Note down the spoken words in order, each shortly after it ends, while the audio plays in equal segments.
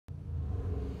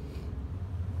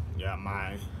Got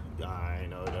mine. I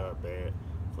know they're bad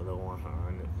for the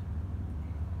 100.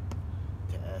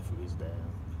 The athletes down.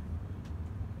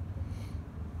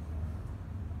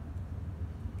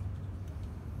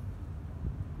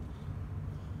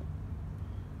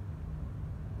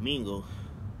 Mingle.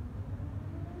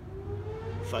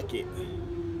 Fuck it.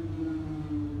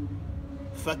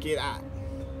 Fuck it out.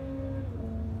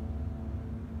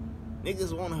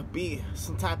 Niggas wanna be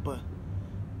some type of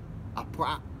a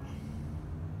prop.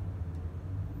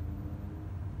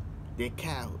 They're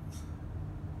cowards.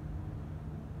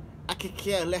 I could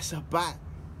care less about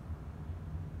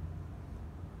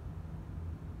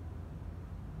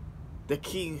the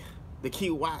key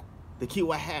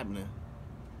what happening.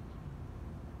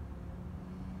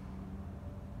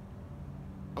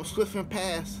 I'm swifting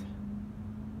past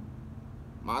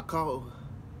my cold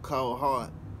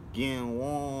heart, getting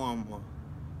warm.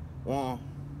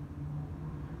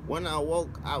 When I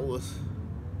woke, I was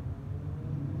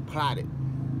plotted.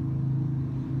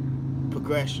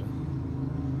 Progression.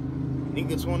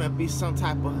 Niggas wanna be some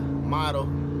type of model.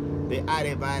 They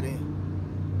identified.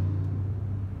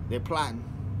 They're plotting.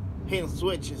 Hitting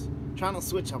switches. Trying to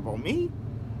switch up on me.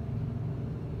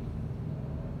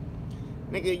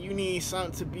 Nigga, you need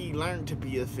something to be learned to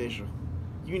be official.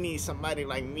 You need somebody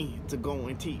like me to go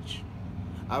and teach.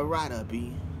 I'd rather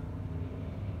be.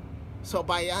 So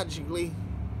biologically,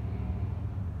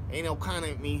 ain't no kind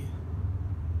of me.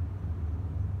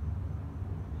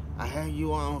 I have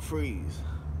you on freeze.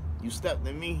 You stepped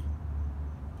in me.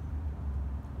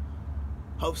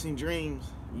 Hopes and dreams,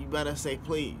 you better say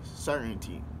please.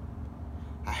 Certainty.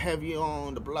 I have you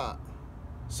on the block,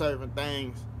 serving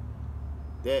things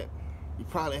that you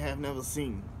probably have never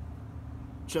seen.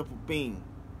 Triple beam.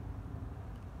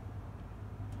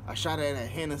 I shot at a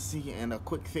Hennessy and a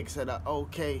quick fix at a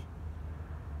OK.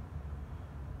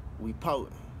 We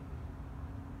potent.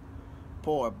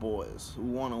 Poor boys who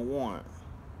want a warrant.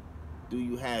 Do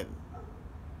you have it?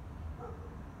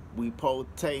 We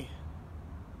pote.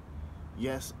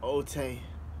 Yes, Ote.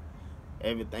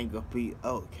 Everything will be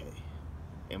okay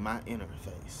in my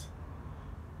interface.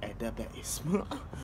 At the base.